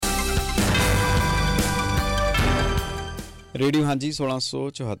Radio ਹਾਂਜੀ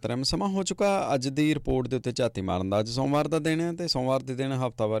 1674 M ਸਮਾਂ ਹੋ ਚੁੱਕਾ। ਅੱਜ ਦੀ ਰਿਪੋਰਟ ਦੇ ਉੱਤੇ ਝਾਤੀ ਮਾਰਨ ਦਾ। ਅੱਜ ਸੋਮਵਾਰ ਦਾ ਦਿਨ ਹੈ ਅਤੇ ਸੋਮਵਾਰ ਦੇ ਦਿਨ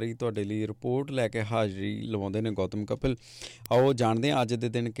ਹਫ਼ਤਾਵਾਰੀ ਤੁਹਾਡੇ ਲਈ ਰਿਪੋਰਟ ਲੈ ਕੇ ਹਾਜ਼ਰੀ ਲਵਾਉਂਦੇ ਨੇ ਗੌਤਮ ਕਪਿਲ। ਆਓ ਜਾਣਦੇ ਹਾਂ ਅੱਜ ਦੇ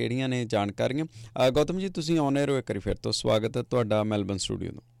ਦਿਨ ਕਿਹੜੀਆਂ ਨੇ ਜਾਣਕਾਰੀਆਂ। ਗੌਤਮ ਜੀ ਤੁਸੀਂ ਆਨ 에ਅਰ ਹੋ, ਇੱਕ ਵਾਰੀ ਫਿਰ ਤੋਂ ਸਵਾਗਤ ਹੈ ਤੁਹਾਡਾ ਮੈਲਬਨ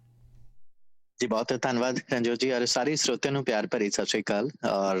ਸਟੂਡੀਓ ਤੋਂ। जी बहुत धन्यवाद रंजो जी और सारी श्रोते ਨੂੰ ਪਿਆਰ ਭਰੀ ਸਤਿ ਸ਼੍ਰੀ ਅਕਾਲ।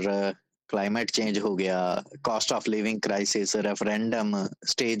 ਔਰ ਕਲਾਈਮੇਟ ਚੇਂਜ ਹੋ ਗਿਆ, cost of living crisis, referendum,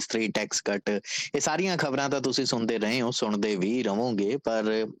 stage 3 tax cut, ਇਹ ਸਾਰੀਆਂ ਖਬਰਾਂ ਤਾਂ ਤੁਸੀਂ ਸੁਣਦੇ ਰਹੇ ਹੋ, ਸੁਣਦੇ ਵੀ ਰਹੋਗੇ।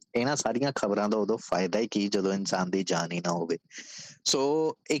 ਪਰ ਇਹਨਾਂ ਸਾਰੀਆਂ ਖਬਰਾਂ ਦਾ ਉਦੋਂ ਫਾਇਦਾ ਹੀ ਕੀ ਜਦੋਂ ਇਨਸਾਨ ਦੀ ਜਾਨ ਹੀ ਨਾ ਹੋਵੇ। ਸੋ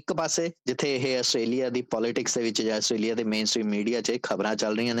ਇੱਕ ਪਾਸੇ ਜਿੱਥੇ ਇਹ ਆਸਟ੍ਰੇਲੀਆ ਦੀ ਪੋਲਿਟਿਕਸ ਦੇ ਵਿੱਚ ਜਾਂ ਆਸਟ੍ਰੇਲੀਆ ਦੇ ਮੇਨ ਸਟ੍ਰੀਮ ਮੀਡੀਆ 'ਚ ਇਹ ਖਬਰਾਂ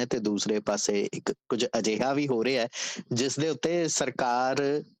ਚੱਲ ਰਹੀਆਂ ਨੇ, ਤੇ ਦੂਸਰੇ ਪਾਸੇ ਇੱਕ ਕੁਝ ਅਜਿਹਾ ਵੀ ਹੋ ਰਿਹਾ ਹੈ ਜਿਸ ਦੇ ਉੱਤੇ ਸਰਕਾਰ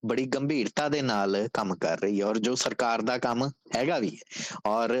ਬੜੀ ਗੰਭੀਰਤਾ ਦੇ ਨਾਲ ਕੰਮ ਕਰ ਰਹੀ ਹੈ, ਔਰ ਜੋ ਸਰਕਾਰ ਦਾ ਕੰਮ ਹੈਗਾ ਵੀ ਹੈ।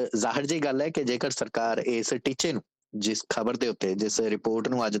 ਔਰ ਜ਼ਾਹਿਰ ਜੀ ਗੱਲ ਹੈ ਕਿ ਜੇਕਰ ਸਰਕਾਰ ਇਸ ਟੀਚੇ ਨੂੰ, ਜਿਸ ਖਬਰ ਦੇ ਉੱਤੇ, ਜਿਸ ਰਿਪੋਰਟ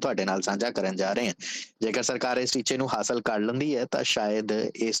ਨੂੰ ਅੱਜ ਤੁਹਾਡੇ ਨਾਲ ਸਾਂਝਾ ਕਰਨ ਜਾ ਰਹੇ ਹਾਂ, ਜੇਕਰ ਸਰਕਾਰ ਇਸ ਟੀਚੇ ਨੂੰ ਹਾਸਲ ਕਰ ਲੈਂਦੀ ਹੈ ਤਾਂ ਸ਼ਾਇਦ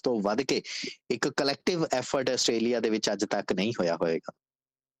ਇਸ ਤੋਂ ਵੱਧ ਕੇ ਇੱਕ ਕਲੈਕਟਿਵ ਐਫਰਟ ਆਸਟ੍ਰੇਲੀਆ ਦੇ ਵਿੱਚ ਅੱਜ ਤੱਕ ਨਹੀਂ ਹੋਇਆ ਹੋਏਗਾ।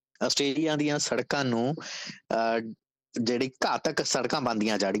 ਆਸਟ੍ਰੇਲੀਆ ਦੀਆਂ ਸੜਕਾਂ ਨੂੰ ਜਿਹੜੀ ਘਾਤਕ ਸੜਕਾਂ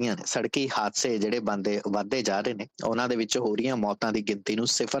ਬਣਦੀਆਂ ਜਾ ਰਹੀਆਂ ਨੇ, ਸੜਕੀ ਹਾਦਸੇ ਜਿਹੜੇ ਵੱਧਦੇ ਜਾ ਰਹੇ ਨੇ, ਉਹਨਾਂ ਦੇ ਵਿੱਚ ਹੋ ਰਹੀਆਂ ਮੌਤਾਂ ਦੀ ਗਿਣਤੀ ਨੂੰ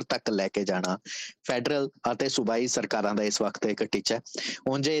ਸਿਫਰ ਤੱਕ ਲੈ ਕੇ ਜਾਣਾ ਫੈਡਰਲ ਅਤੇ ਸੂਬਾਈ ਸਰਕਾਰਾਂ ਦਾ ਇਸ ਵਕਤ ਇੱਕ ਟੀਚਾ ਹੈ।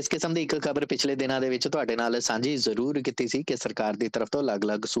 ਉਂਝ ਇਸ ਕਿਸਮ ਦੀ ਇੱਕ ਖਬਰ ਪਿਛਲੇ ਦਿਨਾਂ ਦੇ ਵਿੱਚ ਤੁਹਾਡੇ ਨਾਲ ਸਾਂਝੀ ਜ਼ਰੂਰ ਕੀਤੀ ਸੀ ਕਿ ਸਰਕਾਰ ਦੀ ਤਰਫ ਤੋਂ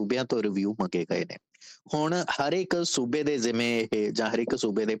ਅਲੱਗ-ਅਲੱਗ ਸੂਬਿਆਂ ਤੋਂ ਰਿਵਿਊ ਮੰਗੇ ਗਏ ਨੇ। ਹੁਣ ਹਰ ਇੱਕ ਸੂਬੇ ਦੇ ਜ਼ਿੰਮੇ ਇਹ, ਜਾਂ ਹਰ ਇੱਕ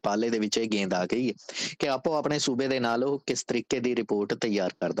ਸੂਬੇ ਦੇ ਪਾਲੇ ਦੇ ਵਿੱਚ ਇਹ ਗੇਂਦ ਆ ਗਈ ਹੈ ਕਿ ਆਪੋ ਆਪਣੇ ਸੂਬੇ ਦੇ ਨਾਲ ਉਹ ਕਿਸ ਤਰੀਕੇ ਦੀ ਰਿਪੋਰਟ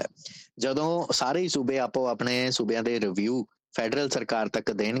ਤਿਆਰ ਕਰਦਾ ਹੈ। ਜਦੋਂ ਸਾਰੇ ਹੀ ਸੂਬੇ ਆਪੋ ਆਪਣੇ ਸੂਬਿਆਂ ਦੇ ਰਿਵਿਊ ਫੈਡਰਲ ਸਰਕਾਰ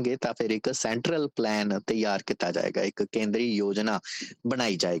ਤੱਕ ਦੇਣਗੇ ਤਾਂ ਫਿਰ ਇੱਕ ਸੈਂਟਰਲ ਪਲਾਨ ਤਿਆਰ ਕੀਤਾ ਜਾਏਗਾ, ਇੱਕ ਕੇਂਦਰੀ ਯੋਜਨਾ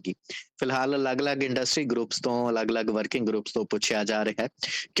ਬਣਾਈ ਜਾਏਗੀ। ਫਿਲਹਾਲ ਅਲੱਗ-ਅਲੱਗ ਇੰਡਸਟਰੀ ਗਰੁੱਪਸ ਤੋਂ, ਅਲੱਗ-ਅਲੱਗ ਵਰਕਿੰਗ ਗਰੁੱਪਸ ਤੋਂ ਪੁੱਛਿਆ ਜਾ ਰਿਹਾ ਹੈ,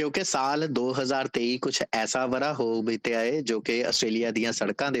 ਕਿਉਂਕਿ ਸਾਲ 2023 ਕੁਝ ਐਸਾ ਵਰਾ ਹੋ ਬੀਤਿਆ ਹੈ ਜੋ ਕਿ ਆਸਟ੍ਰੇਲੀਆ ਦੀਆਂ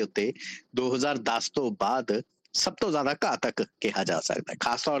ਸੜਕਾਂ ਦੇ ਉੱਤੇ 2010 ਤੋਂ ਬਾਅਦ ਸਭ ਤੋਂ ਜ਼ਿਆਦਾ ਘਾਤਕ ਕਿਹਾ ਜਾ ਸਕਦਾ ਹੈ।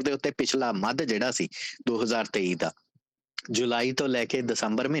 ਖਾਸ ਤੌਰ ਦੇ ਉੱਤੇ ਪਿਛਲਾ ਮੱਧ ਜਿਹੜਾ ਸੀ 2023 ਦਾ, ਜੁਲਾਈ ਤੋਂ ਲੈ ਕੇ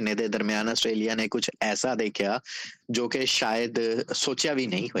ਦਸੰਬਰ ਮਹੀਨੇ ਦੇ ਦਰਮਿਆਨ ਆਸਟ੍ਰੇਲੀਆ ਨੇ ਕੁਝ ਐਸਾ ਦੇਖਿਆ ਜੋ ਕਿ ਸ਼ਾਇਦ ਸੋਚਿਆ ਵੀ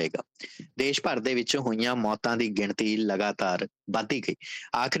ਨਹੀਂ ਹੋਏਗਾ। ਦੇਸ਼ ਭਰ ਦੇ ਵਿੱਚ ਹੋਈਆਂ ਮੌਤਾਂ ਦੀ ਗਿਣਤੀ ਲਗਾਤਾਰ ਵੱਧਦੀ ਗਈ।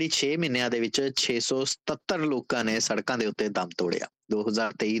 ਆਖਰੀ 6 ਮਹੀਨਿਆਂ ਦੇ ਵਿੱਚ 677 ਲੋਕਾਂ ਨੇ ਸੜਕਾਂ ਦੇ ਉੱਤੇ ਦਮ ਤੋੜਿਆ।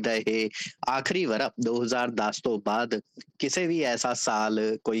 2023 ਦਾ ਇਹ ਆਖਰੀ ਵਰਾ, 2010 ਤੋਂ ਬਾਅਦ ਕਿਸੇ ਵੀ ਐਸਾ ਸਾਲ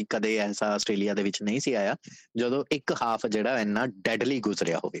ਕੋਈ ਕਦੇ ਐਸਾ ਆਸਟ੍ਰੇਲੀਆ ਦੇ ਵਿੱਚ ਨਹੀਂ ਸੀ ਆਇਆ ਜਦੋਂ ਇੱਕ ਹਾਫ ਜਿਹੜਾ ਇੰਨਾ ਡੈਡਲੀ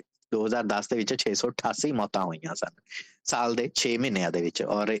ਗੁਜ਼ਰਿਆ ਹੋਵੇ। 2010 ਦੇ ਵਿੱਚ 688 ਮੌਤਾਂ ਹੋਈਆਂ ਸਨ ਸਾਲ ਦੇ 6 ਮਹੀਨਿਆਂ ਦੇ ਵਿੱਚ,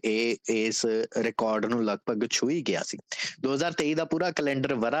 ਔਰ ਇਹ ਇਸ ਰਿਕਾਰਡ ਨੂੰ ਲਗਭਗ ਛੂ ਹੀ ਗਿਆ ਸੀ। 2023 ਦਾ ਪੂਰਾ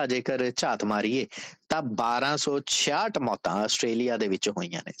ਕੈਲੰਡਰ ਵਰਾ ਜੇਕਰ ਝਾਤ ਮਾਰੀਏ ਤਾਂ 1266 ਮੌਤਾਂ ਆਸਟ੍ਰੇਲੀਆ ਦੇ ਵਿੱਚ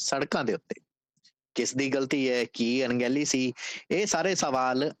ਹੋਈਆਂ ਨੇ ਸੜਕਾਂ ਦੇ ਉੱਤੇ। ਕਿਸ ਦੀ ਗਲਤੀ ਹੈ, ਕੀ ਅਣਗਹਿਲੀ ਸੀ, ਇਹ ਸਾਰੇ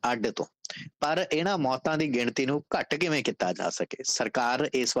ਸਵਾਲ ਅੱਡ ਤੋਂ। ਪਰ ਇਹਨਾਂ ਮੌਤਾਂ ਦੀ ਗਿਣਤੀ ਨੂੰ ਘੱਟ ਕਿਵੇਂ ਕੀਤਾ ਜਾ ਸਕੇ, ਸਰਕਾਰ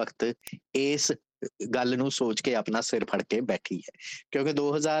ਇਸ ਵਕਤ ਇਸ ਗੱਲ ਨੂੰ ਸੋਚ ਕੇ ਆਪਣਾ ਸਿਰ ਫੜ ਕੇ ਬੈਠੀ ਹੈ। ਕਿਉਂਕਿ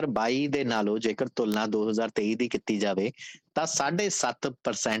 2022 ਦੇ ਨਾਲੋਂ ਜੇਕਰ ਤੁਲਨਾ 2023 ਦੀ ਕੀਤੀ ਜਾਵੇ ਤਾਂ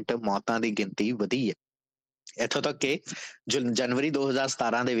 7.5% ਮੌਤਾਂ ਦੀ ਗਿਣਤੀ ਵਧੀ ਹੈ। ਇੱਥੋਂ ਤੱਕ ਕਿ ਜਨਵਰੀ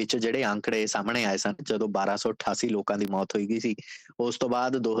 2017 ਦੇ ਵਿੱਚ ਜਿਹੜੇ ਅੰਕੜੇ ਸਾਹਮਣੇ ਆਏ ਸਨ, ਜਦੋਂ 1288 ਲੋਕਾਂ ਦੀ ਮੌਤ ਹੋਈ ਗਈ ਸੀ, ਉਸ ਤੋਂ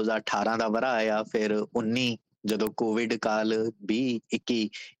ਬਾਅਦ 2018 ਦਾ ਵਰਾ ਆਇਆ, ਫਿਰ 19 ਜਦੋਂ ਕੋਵਿਡ ਕਾਲ 2021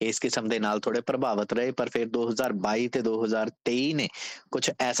 ਇਸ ਕਿਸਮ ਦੇ ਨਾਲ ਥੋੜੇ ਪ੍ਰਭਾਵਿਤ ਰਹੇ, ਪਰ ਫਿਰ 2022 ਤੇ 2023 ਨੇ ਕੁਝ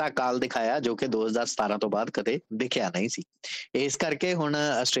ਐਸਾ ਕਾਲ ਦਿਖਾਇਆ ਜੋ ਕਿ 2017 ਤੋਂ ਬਾਅਦ ਕਦੇ ਦਿਖਿਆ ਨਹੀਂ ਸੀ। ਇਸ ਕਰਕੇ ਹੁਣ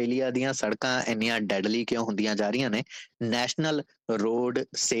ਆਸਟ੍ਰੇਲੀਆ ਦੀਆਂ ਸੜਕਾਂ ਇੰਨੀਆਂ ਡੈਡਲੀ ਕਿਉਂ ਹੁੰਦੀਆਂ ਜਾ ਰਹੀਆਂ ਨੇ, ਨੈਸ਼ਨਲ ਰੋਡ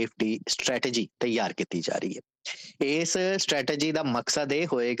ਸੇਫਟੀ ਸਟ੍ਰੈਟਜੀ ਤਿਆਰ ਕੀਤੀ ਜਾ ਰਹੀ ਹੈ। ਇਸ ਸਟ੍ਰੈਟਜੀ ਦਾ ਮਕਸਦ ਇਹ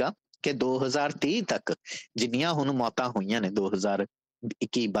ਹੋਏਗਾ ਕਿ 2030 ਤੱਕ ਜਿੰਨੀਆਂ ਹੁਣ ਮੌਤਾਂ ਹੋਈਆਂ ਨੇ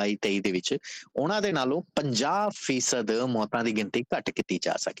 2021, 22, 23 ਦੇ ਵਿੱਚ, ਉਹਨਾਂ ਦੇ ਨਾਲੋਂ 50% ਮੌਤਾਂ ਦੀ ਗਿਣਤੀ ਘੱਟ ਕੀਤੀ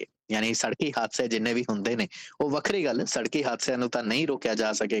ਜਾ ਸਕੇ। ਯਾਨੀ ਸੜਕੀ ਹਾਦਸੇ ਜਿੰਨੇ ਵੀ ਹੁੰਦੇ ਨੇ, ਉਹ ਵੱਖਰੀ ਗੱਲ, ਸੜਕੀ ਹਾਦਸਿਆਂ ਨੂੰ ਤਾਂ ਨਹੀਂ ਰੋਕਿਆ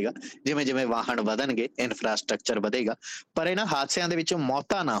ਜਾ ਸਕੇਗਾ, ਜਿਵੇਂ ਜਿਵੇਂ ਵਾਹਨ ਵਧਣਗੇ, ਇਨਫਰਾਸਟ੍ਰਕਚਰ ਵਧੇਗਾ, ਪਰ ਇਹਨਾਂ ਹਾਦਸਿਆਂ ਦੇ ਵਿੱਚ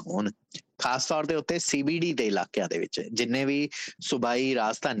ਮੌਤਾਂ ਨਾ ਹੋਣ। ਖਾਸ ਤੌਰ ਦੇ ਉੱਤੇ CBD ਦੇ ਇਲਾਕਿਆਂ ਦੇ ਵਿੱਚ ਜਿੰਨੇ ਵੀ ਸੂਬਾਈ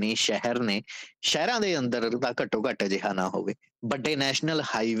ਰਾਜਧਾਨੀ ਸ਼ਹਿਰ ਨੇ, ਸ਼ਹਿਰਾਂ ਦੇ ਅੰਦਰ ਤਾਂ ਘੱਟੋ ਘੱਟ ਅਜਿਹਾ ਨਾ ਹੋਵੇ, ਵੱਡੇ ਨੈਸ਼ਨਲ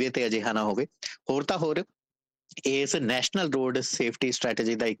ਹਾਈਵੇ ਤੇ ਅਜਿਹਾ ਨਾ ਹੋਵੇ। ਹੋਰ ਤਾਂ ਹੋਰ ਇਸ ਨੈਸ਼ਨਲ ਰੋਡ ਸੇਫਟੀ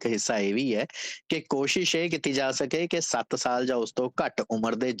ਸਟ੍ਰੈਟਜੀ ਦਾ ਇੱਕ ਹਿੱਸਾ ਇਹ ਵੀ ਹੈ ਕਿ ਕੋਸ਼ਿਸ਼ ਇਹ ਕੀਤੀ ਜਾ ਸਕੇ ਕਿ 7 ਸਾਲ ਜਾਂ ਉਸ ਤੋਂ ਘੱਟ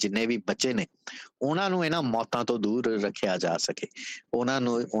ਉਮਰ ਦੇ ਜਿੰਨੇ ਵੀ ਬੱਚੇ ਨੇ, ਉਹਨਾਂ ਨੂੰ ਇਹਨਾਂ ਮੌਤਾਂ ਤੋਂ ਦੂਰ ਰੱਖਿਆ ਜਾ ਸਕੇ,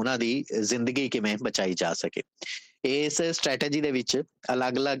 ਉਹਨਾਂ ਦੀ ਜ਼ਿੰਦਗੀ ਕਿਵੇਂ ਬਚਾਈ ਜਾ ਸਕੇ। ਇਸ ਸਟ੍ਰੈਟਜੀ ਦੇ ਵਿੱਚ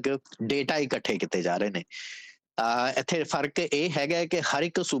ਅਲੱਗ-ਅਲੱਗ ਡੇਟਾ ਇਕੱਠੇ ਕੀਤੇ ਜਾ ਰਹੇ ਨੇ। ਇੱਥੇ ਫਰਕ ਇਹ ਹੈਗਾ ਕਿ ਹਰ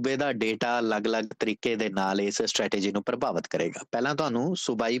ਇੱਕ ਸੂਬੇ ਦਾ ਡੇਟਾ ਅਲੱਗ-ਅਲੱਗ ਤਰੀਕੇ ਦੇ ਨਾਲ ਇਸ ਸਟ੍ਰੈਟਜੀ ਨੂੰ ਪ੍ਰਭਾਵਿਤ ਕਰੇਗਾ। ਪਹਿਲਾਂ ਤੁਹਾਨੂੰ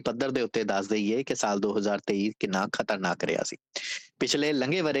ਸੂਬਾਈ ਪੱਧਰ ਦੇ ਉੱਤੇ ਦੱਸ ਦਈਏ ਕਿ ਸਾਲ 2023 ਕਿੰਨਾ ਖਤਰਨਾਕ ਰਿਹਾ ਸੀ। ਪਿਛਲੇ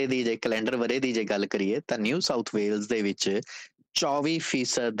ਲੰਘੇ ਵਰੇ ਦੀ ਜੇ ਕੈਲੰਡਰ ਵਰੇ ਦੀ ਜੇ ਗੱਲ ਕਰੀਏ ਤਾਂ ਨਿਊ ਸਾਊਥ ਵੇਲਜ਼ ਦੇ ਵਿੱਚ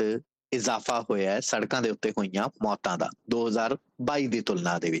 24% ਇਜ਼ਾਫਾ ਹੋਇਆ ਹੈ ਸੜਕਾਂ ਦੇ ਉੱਤੇ ਹੋਈਆਂ ਮੌਤਾਂ ਦਾ 2022 ਦੀ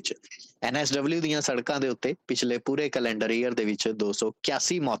ਤੁਲਨਾ ਦੇ ਵਿੱਚ। NSW ਦੀਆਂ ਸੜਕਾਂ ਦੇ ਉੱਤੇ ਪਿਛਲੇ ਪੂਰੇ ਕੈਲੰਡਰ ਈਅਰ ਦੇ ਵਿੱਚ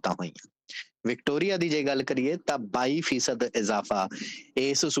 281 ਮੌਤਾਂ ਹੋਈਆਂ। ਵਿਕਟੋਰੀਆ ਦੀ ਜੇ ਗੱਲ ਕਰੀਏ ਤਾਂ 22% ਇਜ਼ਾਫਾ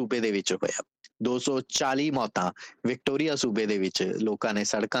ਇਸ ਸੂਬੇ ਦੇ ਵਿੱਚ ਹੋਇਆ। 240 ਮੌਤਾਂ ਵਿਕਟੋਰੀਆ ਸੂਬੇ ਦੇ ਵਿੱਚ ਲੋਕਾਂ ਨੇ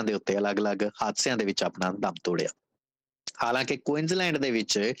ਸੜਕਾਂ ਦੇ ਉੱਤੇ ਅਲੱਗ-ਅਲੱਗ ਹਾਦਸਿਆਂ ਦੇ ਵਿੱਚ ਆਪਣਾ ਦਮ ਤੋੜਿਆ। ਹਾਲਾਂਕਿ ਕੁਇਨਜ਼ਲੈਂਡ ਦੇ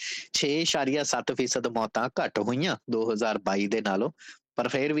ਵਿੱਚ 6.7% ਮੌਤਾਂ ਘੱਟ ਹੋਈਆਂ 2022 ਦੇ ਨਾਲੋਂ, ਪਰ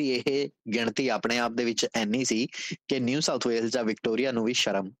ਫਿਰ ਵੀ ਇਹ ਗਿਣਤੀ ਆਪਣੇ ਆਪ ਦੇ ਵਿੱਚ ਇੰਨੀ ਸੀ ਕਿ ਨਿਊ ਸਾਊਥ ਵੇਲਜ਼ ਜਾਂ ਵਿਕਟੋਰੀਆ ਨੂੰ ਵੀ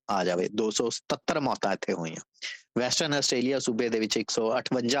ਸ਼ਰਮ ਆ ਜਾਵੇ। 277 ਮੌਤਾਂ ਇੱਥੇ ਹੋਈਆਂ। ਵੈਸਟਰਨ ਆਸਟ੍ਰੇਲੀਆ ਸੂਬੇ ਦੇ ਵਿੱਚ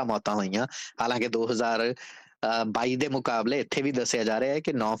 158 ਮੌਤਾਂ ਹੋਈਆਂ। ਹਾਲਾਂਕਿ 2022 ਦੇ ਮੁਕਾਬਲੇ ਇੱਥੇ ਵੀ ਦੱਸਿਆ ਜਾ ਰਿਹਾ ਹੈ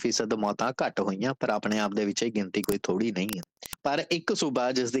ਕਿ 9% ਮੌਤਾਂ ਘੱਟ ਹੋਈਆਂ, ਪਰ ਆਪਣੇ ਆਪ ਦੇ ਵਿੱਚ ਇਹ ਗਿਣਤੀ ਕੋਈ ਥੋੜੀ ਨਹੀਂ ਹੈ। ਪਰ ਇੱਕ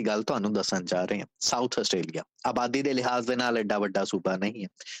ਸੂਬਾ ਜਿਸ ਦੀ ਗੱਲ ਤੁਹਾਨੂੰ ਦੱਸਣ ਜਾ ਰਹੇ ਹਾਂ, ਸਾਊਥ ਆਸਟ੍ਰੇਲੀਆ, ਆਬਾਦੀ ਦੇ ਲਿਹਾਜ਼ ਦੇ ਨਾਲ ਐਡਾ ਵੱਡਾ ਸੂਬਾ ਨਹੀਂ ਹੈ।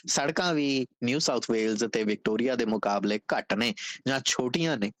 ਸੜਕਾਂ ਵੀ ਨਿਊ ਸਾਊਥ ਵੇਲਜ਼ ਤੇ ਵਿਕਟੋਰੀਆ ਦੇ ਮੁਕਾਬਲੇ ਘੱਟ ਨੇ ਜਾਂ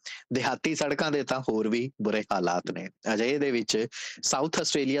ਛੋਟੀਆਂ ਨੇ। ਦਿਹਾਤੀ ਸੜਕਾਂ ਦੇ ਤਾਂ ਹੋਰ ਵੀ ਬੁਰੇ ਹਾਲਾਤ ਨੇ। ਅਜਿਹੇ ਦੇ ਵਿੱਚ ਸਾਊਥ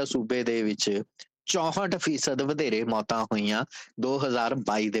ਆਸਟ੍ਰੇਲੀਆ ਸੂਬੇ ਦੇ ਵਿੱਚ 64% ਵਧੇਰੇ ਮੌਤਾਂ ਹੋਈਆਂ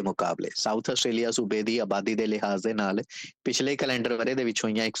 2022 ਦੇ ਮੁਕਾਬਲੇ। ਸਾਊਥ ਆਸਟ੍ਰੇਲੀਆ ਸੂਬੇ ਦੀ ਆਬਾਦੀ ਦੇ ਲਿਹਾਜ਼ ਦੇ ਨਾਲ ਪਿਛਲੇ ਕੈਲੰਡਰ ਵਰੇ ਦੇ ਵਿੱਚ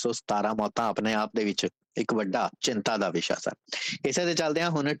ਹੋਈਆਂ 117 ਮੌਤਾਂ ਆਪਣੇ ਆਪ ਦੇ ਵਿੱਚ ਇੱਕ ਵੱਡਾ ਚਿੰਤਾ ਦਾ ਵਿਸ਼ਾ ਸਨ। ਇਸੇ ਦੇ ਚੱਲਦਿਆਂ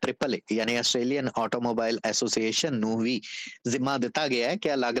ਹੁਣ AAA ਯਾਨੀ ਆਸਟ੍ਰੇਲੀਅਨ ਆਟੋਮੋਬਾਈਲ ਐਸੋਸੀਏਸ਼ਨ ਨੂੰ ਵੀ ਜ਼ਿੰਮਾ ਦਿੱਤਾ ਗਿਆ ਹੈ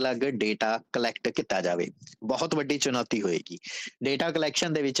ਕਿ ਅਲੱਗ-ਅਲੱਗ ਡੇਟਾ ਕਲੈਕਟ ਕੀਤਾ ਜਾਵੇ। ਬਹੁਤ ਵੱਡੀ ਚੁਣੌਤੀ ਹੋਏਗੀ। ਡੇਟਾ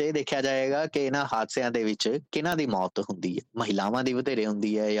ਕਲੈਕਸ਼ਨ ਦੇ ਵਿੱਚ ਇਹ ਦੇਖਿਆ ਜਾਏਗਾ ਕਿ ਇਹਨਾਂ ਹਾਦਸਿਆਂ ਦੇ ਵਿੱਚ ਕਿਹਨਾਂ ਦੀ ਮੌਤ ਹੁੰਦੀ ਹੈ, ਮਹਿਲਾਵਾਂ ਦੀ ਵਧੇਰੇ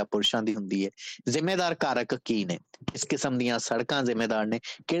ਹੁੰਦੀ ਹੈ ਜਾਂ ਪੁਰਸ਼ਾਂ ਦੀ ਹੁੰਦੀ ਹੈ, ਜ਼ਿੰਮੇਦਾਰ ਕਾਰਕ ਕੀ ਨੇ, ਕਿਸ ਕਿਸਮ ਦੀਆਂ ਸੜਕਾਂ ਜ਼ਿੰਮੇਦਾਰ ਨੇ,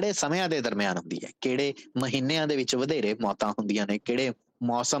 ਕਿਹੜੇ ਸਮਿਆਂ ਦੇ ਦਰਮਿਆਨ ਹੁੰਦੀ ਹੈ, ਕਿਹੜੇ ਮਹੀਨਿਆਂ ਦੇ ਵਿੱਚ ਵਧੇਰੇ ਮੌਤਾਂ ਹੁੰਦੀਆਂ ਨੇ, ਕਿਹੜੇ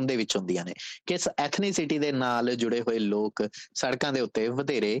ਮੌਸਮ ਦੇ ਵਿੱਚ ਹੁੰਦੀਆਂ ਨੇ, ਕਿਸ ਐਥਨੀਸਿਟੀ ਦੇ ਨਾਲ ਜੁੜੇ ਹੋਏ ਲੋਕ ਸੜਕਾਂ ਦੇ ਉੱਤੇ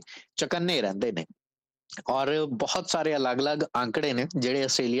ਵਧੇਰੇ ਚੁਕੰਨੇ ਰਹਿੰਦੇ ਨੇ। ਔਰ ਬਹੁਤ ਸਾਰੇ ਅਲੱਗ-ਅਲੱਗ ਅੰਕੜੇ ਨੇ ਜਿਹੜੇ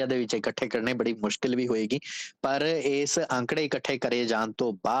ਆਸਟ੍ਰੇਲੀਆ ਦੇ ਵਿੱਚ ਇਕੱਠੇ ਕਰਨੇ ਬੜੀ ਮੁਸ਼ਕਿਲ ਵੀ ਹੋਏਗੀ, ਪਰ ਇਸ ਅੰਕੜੇ ਇਕੱਠੇ ਕਰੇ ਜਾਣ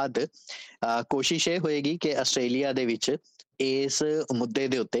ਤੋਂ ਬਾਅਦ ਕੋਸ਼ਿਸ਼ ਇਹ ਹੋਏਗੀ ਕਿ ਆਸਟ੍ਰੇਲੀਆ ਦੇ ਵਿੱਚ ਇਸ ਮੁੱਦੇ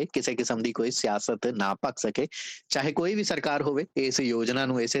ਦੇ ਉੱਤੇ ਕਿਸੇ ਕਿਸਮ ਦੀ ਕੋਈ ਸਿਆਸਤ ਨਾ ਭਖ ਸਕੇ। ਚਾਹੇ ਕੋਈ ਵੀ ਸਰਕਾਰ ਹੋਵੇ, ਇਸ ਯੋਜਨਾ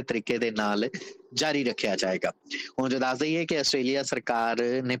ਨੂੰ ਇਸੇ ਤਰੀਕੇ ਦੇ ਨਾਲ ਜਾਰੀ ਰੱਖਿਆ ਜਾਏਗਾ। ਹੁਣ ਜੋ ਦੱਸ ਦਈਏ ਕਿ ਆਸਟ੍ਰੇਲੀਆ ਸਰਕਾਰ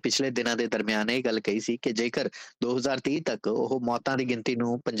ਨੇ ਪਿਛਲੇ ਦਿਨਾਂ ਦੇ ਦਰਮਿਆਨ ਇਹ ਗੱਲ ਕਹੀ ਸੀ ਕਿ ਜੇਕਰ 2030 ਤੱਕ ਉਹ ਮੌਤਾਂ ਦੀ ਗਿਣਤੀ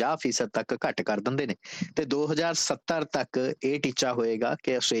ਨੂੰ 50% ਤੱਕ ਘੱਟ ਕਰ ਦਿੰਦੇ ਨੇ ਤੇ 2070 ਤੱਕ ਇਹ ਟੀਚਾ ਹੋਏਗਾ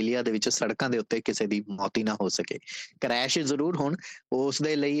ਕਿ ਆਸਟ੍ਰੇਲੀਆ ਦੇ ਵਿੱਚ ਸੜਕਾਂ ਦੇ ਉੱਤੇ ਕਿਸੇ ਦੀ ਮੌਤ ਹੀ ਨਾ ਹੋ ਸਕੇ। ਕ੍ਰੈਸ਼ ਜ਼ਰੂਰ ਹੋਣ, ਉਸ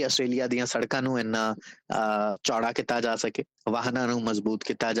ਦੇ ਲਈ ਆਸਟ੍ਰੇਲੀਆ ਦੀਆਂ ਸੜਕਾਂ ਨੂੰ ਇੰਨਾ ਚੌੜਾ ਕੀਤਾ ਜਾ ਸਕੇ, ਵਾਹਨਾਂ ਨੂੰ ਮਜ਼ਬੂਤ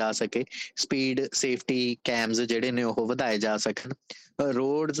ਕੀਤਾ ਜਾ ਸਕੇ, ਸਪੀਡ ਸੇਫਟੀ ਕੈਮਸ ਜਿਹੜੇ ਨੇ ਉਹ ਵਧਾਏ ਜਾ ਸਕਣ,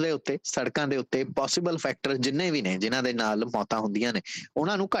 ਰੋਡਸ ਦੇ ਉੱਤੇ, ਸੜਕਾਂ ਦੇ ਉੱਤੇ ਪੋਸੀਬਲ ਫੈਕਟਰ ਜਿੰਨੇ ਵੀ ਨੇ ਜਿਨ੍ਹਾਂ ਦੇ ਨਾਲ ਮੌਤਾਂ ਹੁੰਦੀਆਂ ਨੇ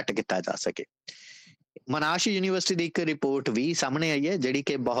ਉਹਨਾਂ ਨੂੰ ਘੱਟ ਕੀਤਾ ਜਾ ਸਕੇ। ਮਨਾਸ਼ ਯੂਨੀਵਰਸਿਟੀ ਦੀ ਇੱਕ ਰਿਪੋਰਟ ਵੀ ਸਾਹਮਣੇ ਆਈ ਹੈ ਜਿਹੜੀ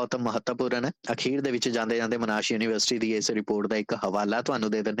ਕਿ ਬਹੁਤ ਮਹੱਤਵਪੂਰਨ ਹੈ। ਅਖੀਰ ਦੇ ਵਿੱਚ ਜਾਂਦੇ ਜਾਂਦੇ ਮਨਾਸ਼ ਯੂਨੀਵਰਸਿਟੀ ਦੀ ਇਸ ਰਿਪੋਰਟ ਦਾ ਇੱਕ ਹਵਾਲਾ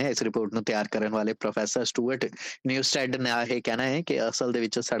ਤੁਹਾਨੂੰ ਦੇ ਦਿੰਦੇ ਹਾਂ। ਇਸ ਰਿਪੋਰਟ ਨੂੰ ਤਿਆਰ ਕਰਨ ਵਾਲੇ ਪ੍ਰੋਫੈਸਰ ਸਟੂਅਰਟ ਨਿਊਸਟੈਡ ਨੇ ਇਹ ਕਹਿਣਾ ਹੈ ਕਿ ਅਸਲ ਦੇ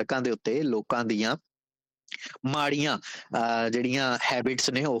ਵਿੱਚ ਸੜਕਾਂ ਦੇ ਉੱਤੇ ਲੋਕਾਂ ਦੀਆਂ ਮਾੜੀਆਂ ਜਿਹੜੀਆਂ ਹੈਬਿਟਸ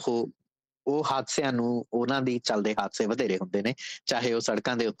ਨੇ ਉਹ ਹਾਦਸਿਆਂ ਨੂੰ, ਉਹਨਾਂ ਦੀ ਚੱਲਦੇ ਹਾਦਸੇ ਵਧੇਰੇ ਹੁੰਦੇ ਨੇ, ਚਾਹੇ ਉਹ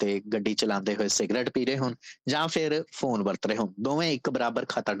ਸੜਕਾਂ ਦੇ ਉੱਤੇ ਗੱਡੀ ਚਲਾਉਂਦੇ ਹੋਏ ਸਿਗਰਟ ਪੀ ਰਹੇ ਹੋਣ ਜਾਂ ਫਿਰ ਫੋਨ ਵਰਤ ਰਹੇ ਹੋਣ। ਦੋਵੇਂ ਇੱਕ ਬਰਾਬਰ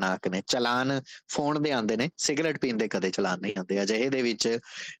ਖਤਰਨਾਕ ਨੇ। ਚਲਾਨ ਫੋਨ ਦੇ ਆਉਂਦੇ ਨੇ, ਸਿਗਰਟ ਪੀਣ ਦੇ ਕਦੇ ਚਲਾਨ ਨਹੀਂ ਆਉਂਦੇ। ਅਜਿਹੇ ਦੇ ਵਿੱਚ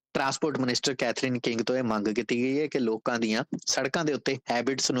ਟਰਾਂਸਪੋਰਟ ਮਿਨਿਸਟਰ ਕੈਥਰੀਨ ਕਿੰਗ ਤੋਂ ਇਹ ਮੰਗ ਕੀਤੀ ਗਈ ਹੈ ਕਿ ਲੋਕਾਂ ਦੀਆਂ ਸੜਕਾਂ ਦੇ ਉੱਤੇ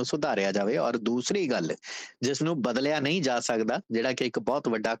ਹੈਬਿਟਸ ਨੂੰ ਸੁਧਾਰਿਆ ਜਾਵੇ। ਔਰ ਦੂਸਰੀ ਗੱਲ ਜਿਸ ਨੂੰ ਬਦਲਿਆ ਨਹੀਂ ਜਾ ਸਕਦਾ, ਜਿਹੜਾ ਕਿ ਇੱਕ ਬਹੁਤ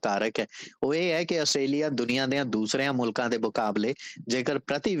ਵੱਡਾ ਕਾਰਕ ਹੈ, ਉਹ ਇਹ ਹੈ ਕਿ ਆਸਟ੍ਰੇਲੀਆ ਦੁਨੀਆ ਦੇ ਦੂਸਰਿਆਂ ਮੁਲਕਾਂ ਦੇ ਮੁਕਾਬਲੇ ਜੇਕਰ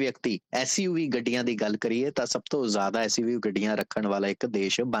ਪ੍ਰਤੀ ਵਿਅਕਤੀ SUV ਗੱਡੀਆਂ ਦੀ ਗੱਲ ਕਰੀਏ ਤਾਂ ਸਭ ਤੋਂ ਜ਼ਿਆਦਾ SUV ਗੱਡੀਆਂ ਰੱਖਣ ਵਾਲਾ ਇੱਕ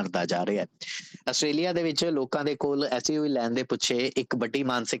ਦੇਸ਼ ਬਣਦਾ ਜਾ ਰਿਹਾ ਹੈ। ਆਸਟ੍ਰੇਲੀਆ ਦੇ ਵਿੱਚ ਲੋਕਾਂ ਦੇ ਕੋਲ SUV ਲੈਣ ਦੇ ਪਿੱਛੇ ਇੱਕ ਵੱਡੀ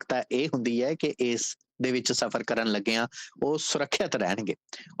ਮਾਨਸਿਕਤਾ ਇਹ ਹੁੰਦੀ ਹੈ ਕਿ ਇਸ ਦੇ ਵਿੱਚ ਸਫ਼ਰ ਕਰਨ ਲੱਗਿਆਂ ਉਹ ਸੁਰੱਖਿਅਤ ਰਹਿਣਗੇ।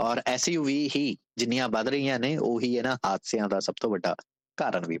 ਔਰ SUV ਹੀ ਜਿੰਨੀਆਂ ਵੱਧ ਰਹੀਆਂ ਨੇ ਉਹੀ ਇਹਨਾਂ ਹਾਦਸਿਆਂ ਦਾ ਸਭ ਤੋਂ ਵੱਡਾ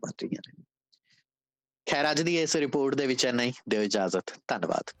ਕਾਰਨ ਵੀ ਬਣ ਰਹੀਆਂ ਨੇ। ਖੈਰ, ਅੱਜ ਦੀ ਇਸ ਰਿਪੋਰਟ ਦੇ ਵਿੱਚ ਇੰਨਾ ਹੀ। ਦਿਓ ਇਜਾਜ਼ਤ,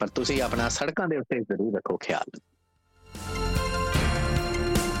 ਧੰਨਵਾਦ। ਪਰ ਤੁਸੀਂ ਆਪਣਾ ਸੜਕਾਂ ਦੇ ਉੱਤੇ ਜ਼ਰੂਰ ਰੱਖੋ ਖਿਆਲ।